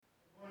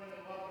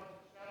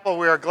Well,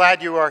 we are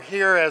glad you are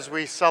here as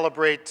we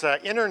celebrate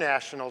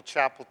International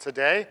Chapel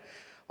today.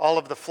 All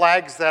of the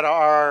flags that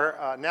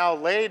are now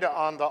laid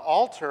on the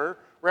altar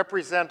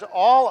represent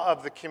all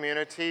of the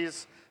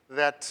communities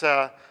that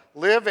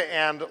live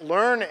and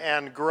learn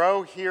and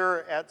grow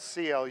here at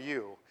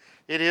CLU.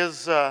 It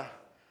is a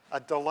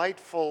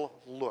delightful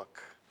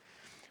look.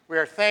 We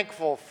are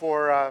thankful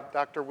for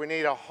Dr.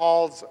 Juanita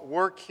Hall's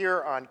work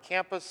here on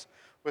campus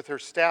with her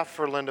staff,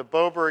 for Linda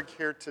Boberg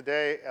here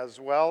today as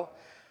well,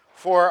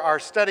 for our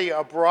Study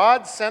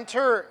Abroad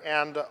Center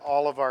and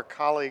all of our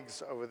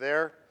colleagues over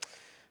there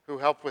who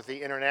help with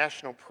the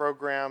international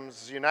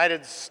programs.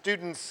 United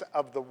Students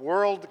of the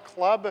World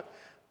Club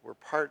were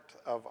part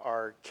of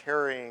our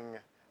carrying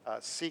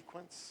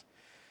sequence.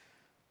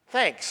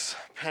 Thanks,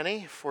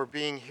 Penny, for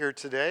being here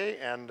today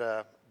and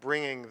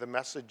bringing the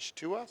message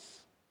to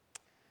us.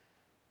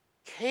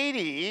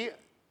 Katie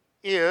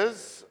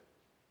is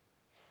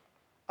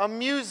a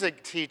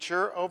music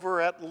teacher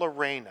over at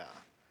Lorena.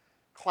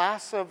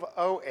 Class of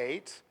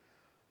 '08,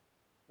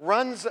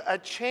 runs a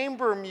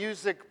chamber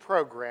music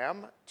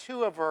program.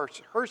 Two of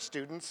her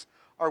students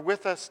are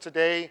with us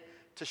today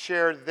to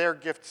share their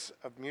gifts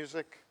of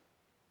music.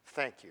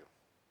 Thank you.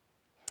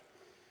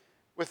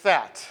 With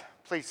that,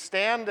 please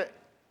stand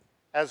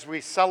as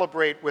we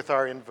celebrate with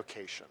our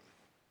invocation.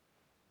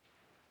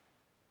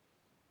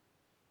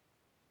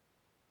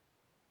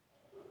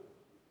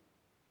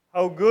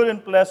 How good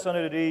and pleasant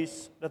it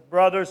is that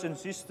brothers and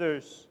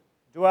sisters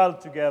dwell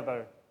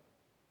together.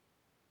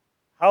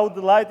 How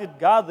delighted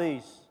God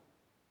is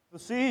to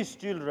see His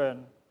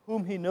children,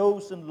 whom He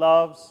knows and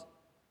loves,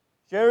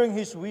 sharing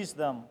His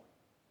wisdom,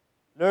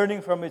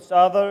 learning from each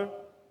other,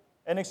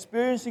 and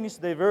experiencing His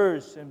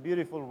diverse and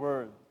beautiful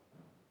world.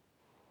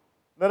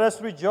 Let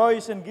us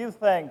rejoice and give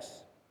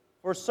thanks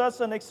for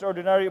such an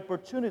extraordinary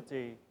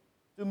opportunity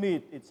to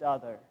meet each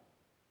other.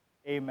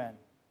 Amen.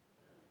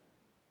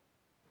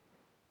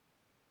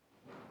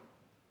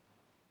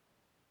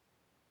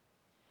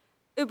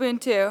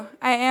 Ubuntu.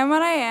 I am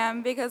what I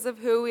am because of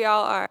who we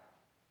all are.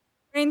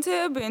 According to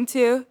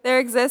Ubuntu, there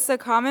exists a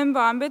common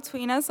bond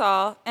between us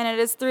all, and it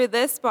is through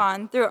this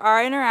bond, through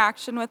our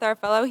interaction with our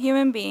fellow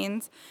human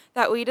beings,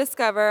 that we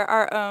discover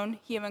our own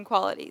human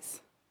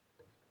qualities.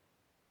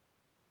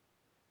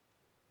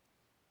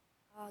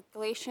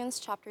 Galatians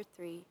chapter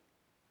 3.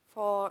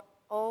 For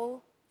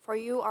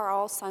you are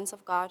all sons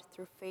of God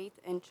through faith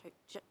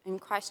in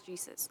Christ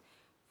Jesus.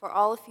 For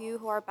all of you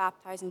who are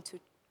baptized into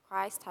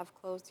Christ have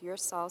clothed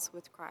yourselves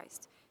with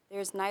Christ. There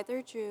is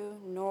neither Jew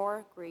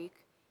nor Greek.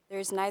 There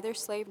is neither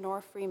slave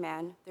nor free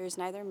man. There is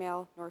neither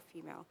male nor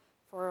female.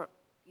 For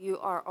you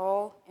are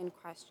all in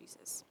Christ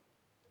Jesus.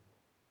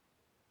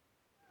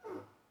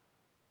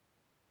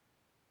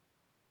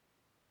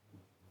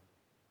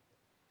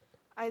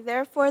 I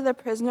therefore, the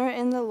prisoner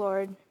in the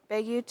Lord,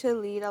 beg you to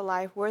lead a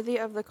life worthy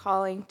of the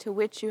calling to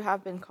which you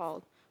have been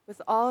called,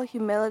 with all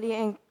humility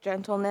and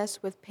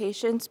gentleness, with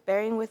patience,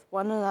 bearing with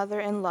one another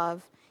in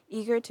love,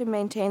 eager to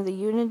maintain the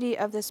unity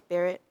of the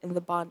Spirit in the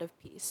bond of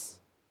peace.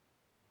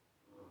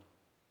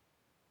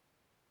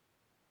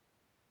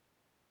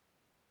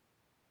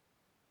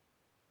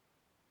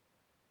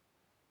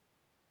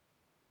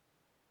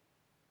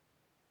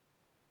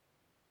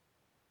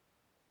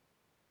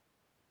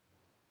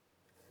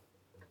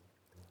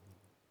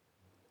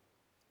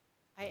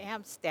 I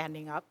am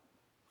standing up.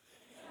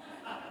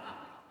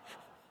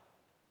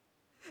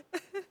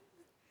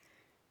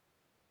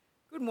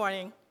 Good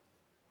morning.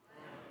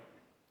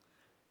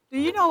 Do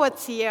you know what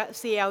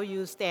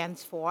CLU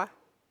stands for?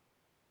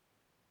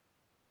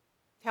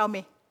 Tell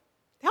me.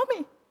 Tell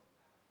me.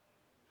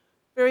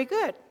 Very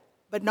good.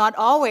 But not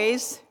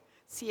always.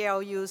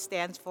 CLU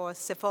stands for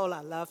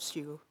Sefola loves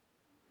you.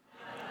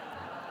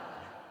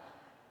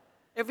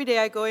 Every day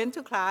I go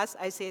into class,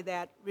 I say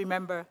that,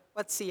 remember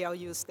what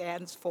CLU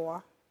stands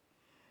for.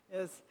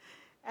 Yes.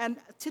 And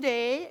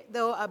today,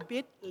 though a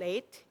bit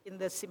late in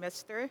the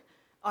semester,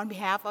 on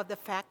behalf of the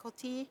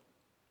faculty,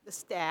 the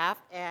staff,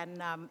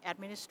 and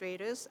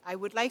administrators, I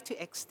would like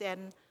to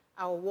extend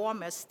our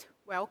warmest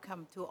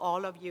welcome to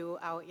all of you,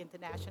 our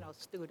international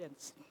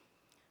students.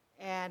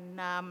 And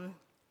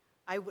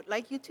I would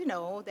like you to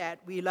know that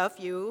we love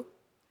you,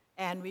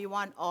 and we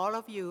want all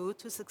of you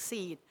to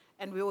succeed,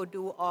 and we will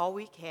do all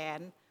we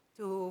can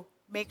to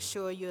make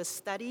sure your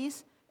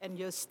studies and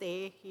your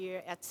stay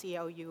here at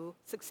CLU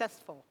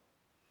successful.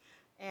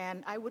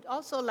 And I would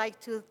also like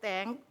to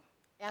thank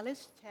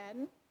Alice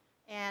Chen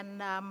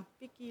and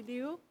Vicky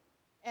Liu,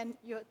 and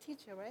your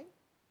teacher, right?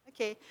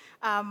 Okay,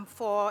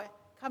 for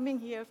coming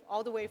here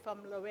all the way from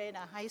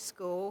Lorena High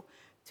School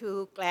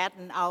to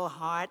gladden our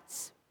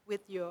hearts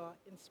with your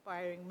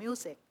inspiring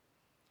music.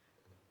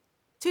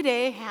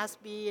 Today has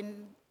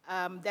been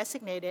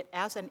designated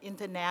as an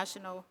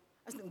international,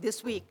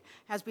 this week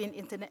has been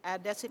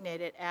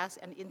designated as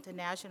an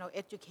International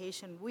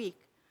Education Week,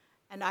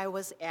 and I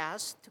was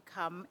asked to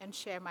come and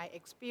share my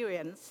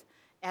experience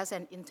as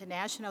an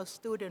international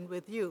student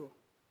with you.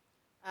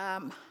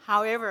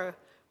 However,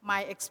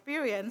 my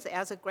experience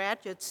as a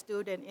graduate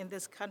student in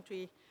this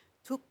country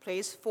took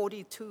place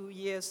 42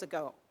 years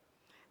ago.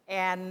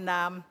 And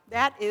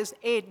that is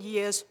 8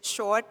 years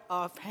short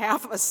of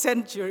half a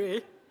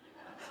century.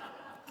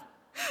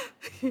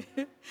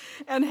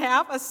 And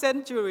half a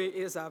century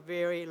is a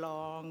very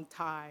long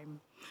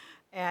time.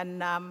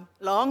 And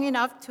long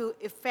enough to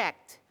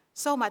effect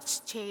so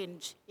much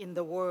change in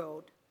the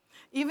world.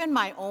 Even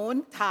my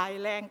own Thai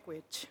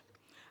language,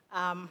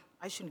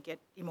 I shouldn't get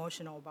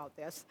emotional about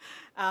this,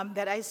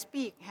 that I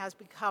speak has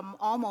become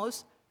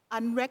almost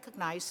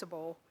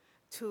unrecognizable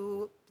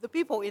to the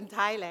people in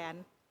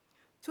Thailand.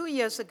 2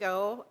 years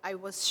ago, I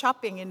was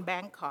shopping in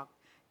Bangkok,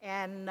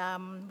 and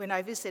when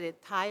I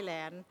visited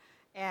Thailand,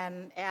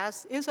 and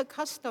as is a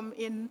custom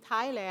in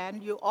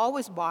Thailand, you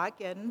always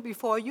bargain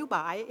before you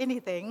buy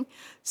anything.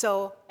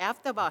 So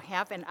after about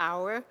half an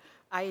hour,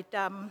 I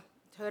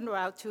turned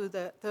around to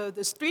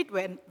the street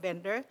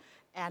vendor,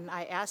 and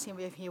I asked him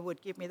if he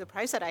would give me the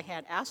price that I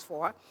had asked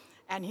for.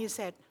 And he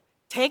said,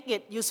 "Take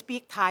it, you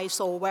speak Thai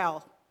so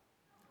well."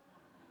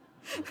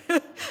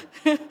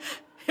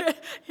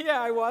 Here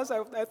I was,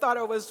 I thought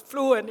I was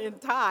fluent in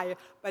Thai,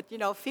 but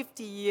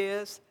 50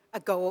 years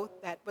ago,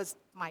 that was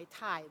my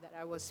Thai that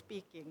I was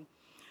speaking.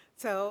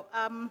 So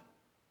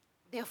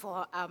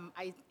therefore,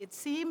 it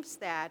seems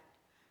that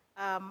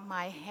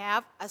my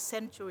half a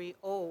century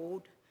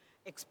old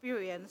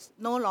experience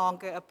no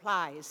longer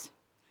applies.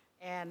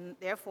 And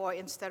therefore,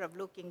 instead of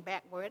looking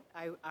backward,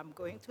 I'm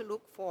going to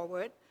look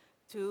forward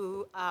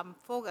to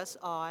focus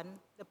on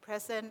the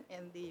present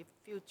and the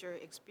future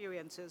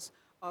experiences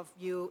of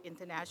you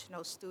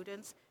international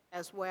students,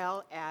 as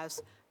well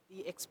as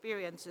the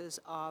experiences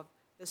of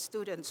the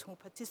students who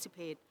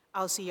participate,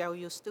 our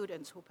CLU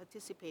students who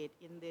participate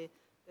in the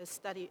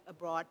study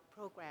abroad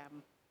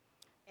program.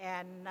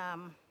 And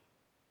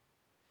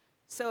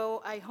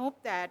so I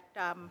hope that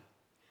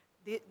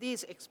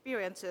these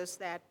experiences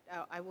that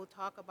I will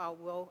talk about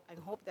I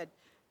hope that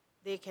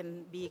they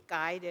can be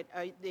guided,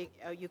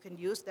 you can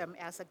use them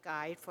as a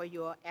guide for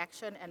your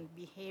action and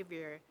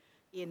behavior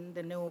in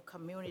the new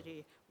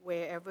community,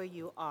 wherever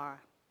you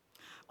are.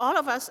 All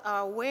of us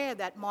are aware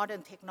that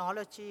modern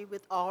technology,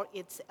 with all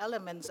its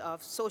elements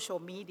of social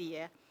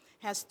media,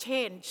 has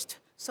changed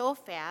so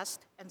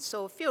fast and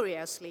so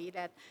furiously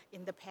that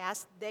in the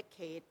past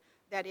decade,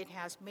 that it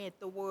has made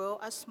the world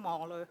a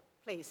smaller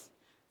place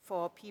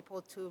for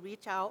people to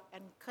reach out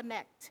and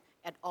connect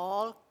at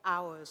all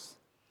hours.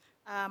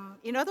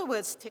 In other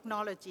words,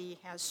 technology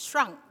has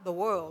shrunk the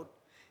world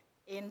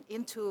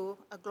into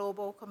a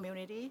global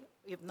community,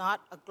 if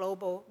not a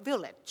global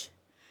village.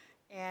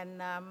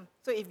 And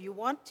so if you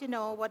want to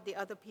know what the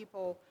other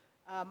people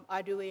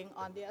are doing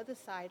on the other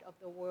side of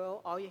the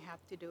world, all you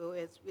have to do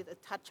is, with a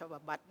touch of a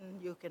button,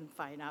 you can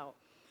find out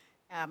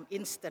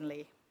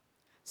instantly.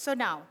 So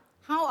now,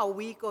 how are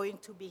we going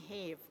to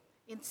behave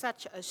in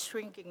such a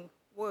shrinking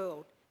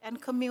world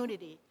and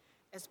community,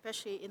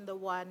 especially in the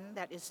one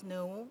that is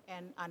new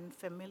and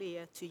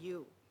unfamiliar to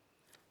you?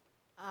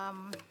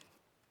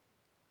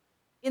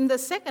 In the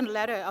second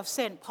letter of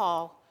St.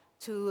 Paul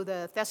to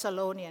the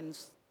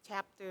Thessalonians,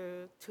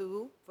 chapter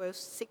 2, verse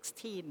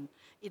 16,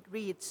 it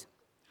reads,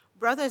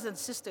 "Brothers and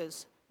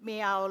sisters,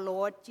 may our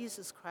Lord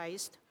Jesus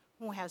Christ,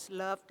 who has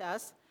loved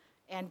us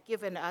and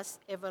given us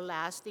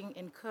everlasting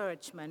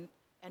encouragement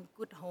and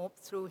good hope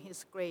through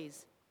his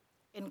grace,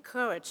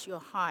 encourage your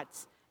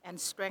hearts and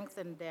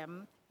strengthen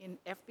them in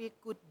every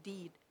good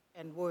deed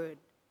and word."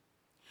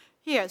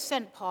 Here,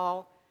 St.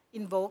 Paul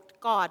invoked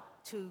God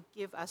to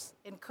give us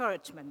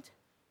encouragement,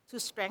 to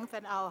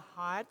strengthen our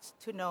hearts,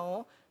 to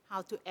know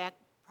how to act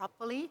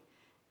properly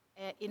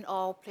in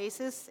all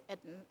places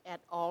and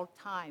at all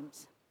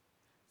times.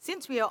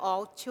 Since we are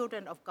all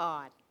children of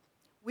God,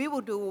 we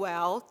will do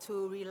well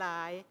to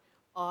rely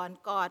on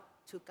God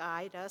to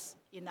guide us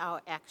in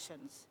our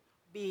actions,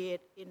 be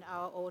it in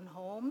our own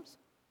homes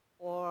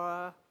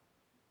or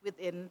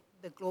within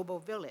the global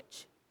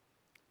village.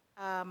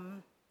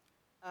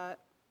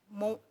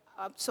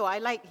 So I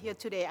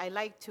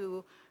like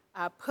to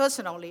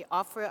personally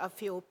offer a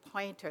few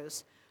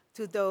pointers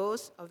to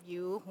those of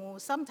you who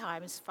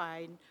sometimes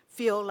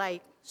feel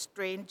like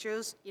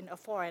strangers in a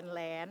foreign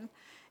land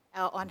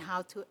on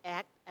how to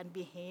act and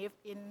behave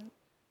in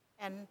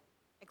an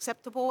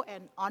acceptable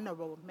and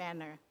honorable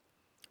manner.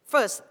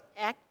 First,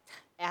 act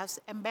as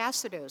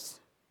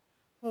ambassadors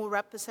who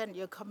represent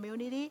your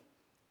community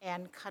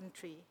and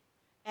country,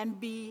 and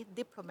be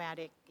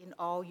diplomatic in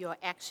all your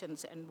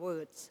actions and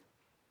words.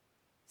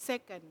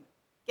 Second,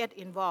 get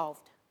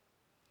involved.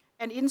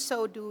 And in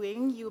so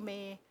doing, you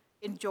may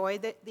enjoy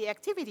the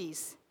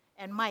activities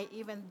and might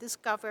even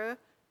discover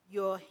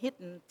your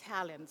hidden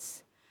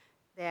talents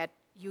that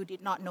you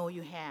did not know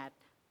you had.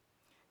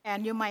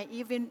 And you might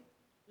even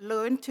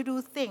learn to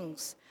do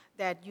things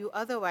that you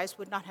otherwise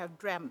would not have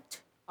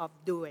dreamt of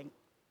doing.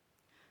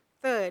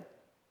 Third,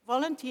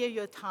 volunteer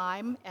your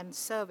time and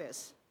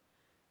service.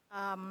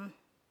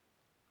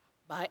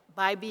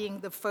 By being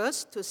the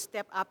first to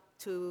step up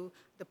to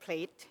the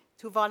plate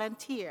to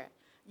volunteer,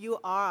 you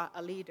are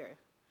a leader.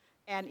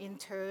 And in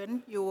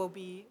turn, you will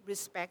be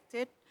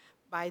respected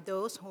by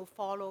those who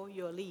follow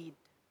your lead.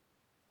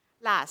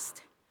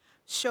 Last,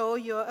 show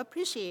your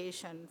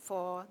appreciation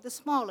for the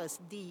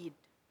smallest deed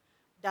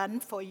done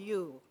for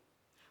you.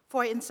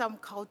 For in some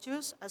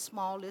cultures, a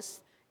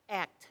smallest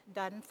act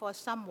done for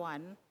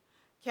someone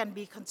can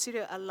be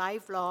considered a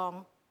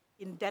lifelong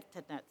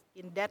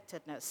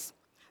indebtedness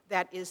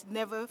that is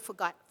never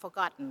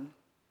forgotten.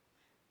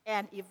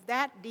 And if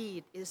that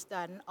deed is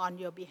done on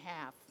your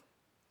behalf,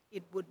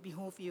 it would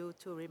behoove you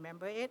to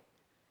remember it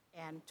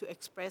and to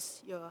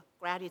express your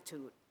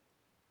gratitude.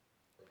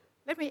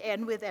 Let me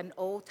end with an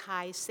old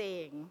Thai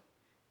saying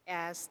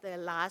as the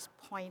last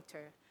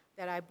pointer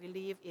that I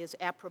believe is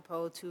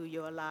apropos to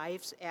your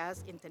lives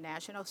as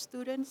international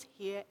students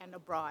here and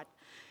abroad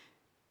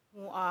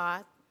who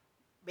are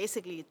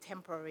basically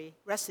temporary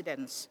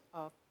residents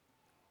of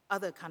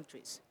other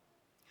countries.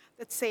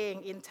 That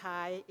saying in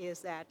Thai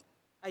is that,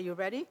 are you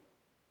ready?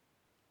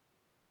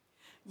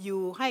 อ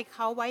ยู่ให้เข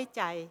าไว้ใ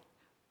จ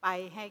ไป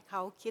ให้เข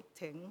าคิด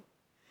ถึง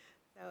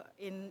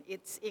In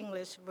its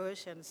English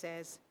version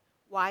says,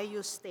 while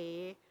you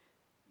stay,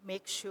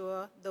 make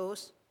sure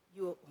those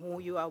who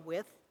you are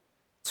with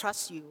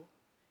trust you.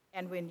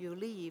 And when you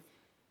leave,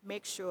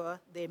 make sure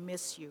they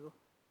miss you.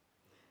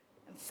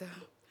 And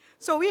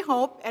so we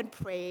hope and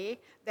pray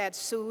that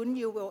soon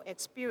you will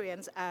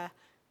experience a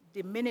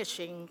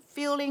diminishing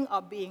feeling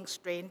of being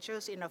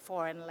strangers in a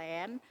foreign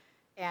land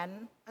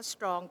and a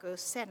stronger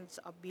sense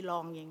of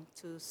belonging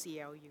to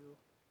CLU.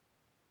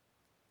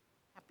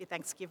 Happy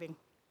Thanksgiving.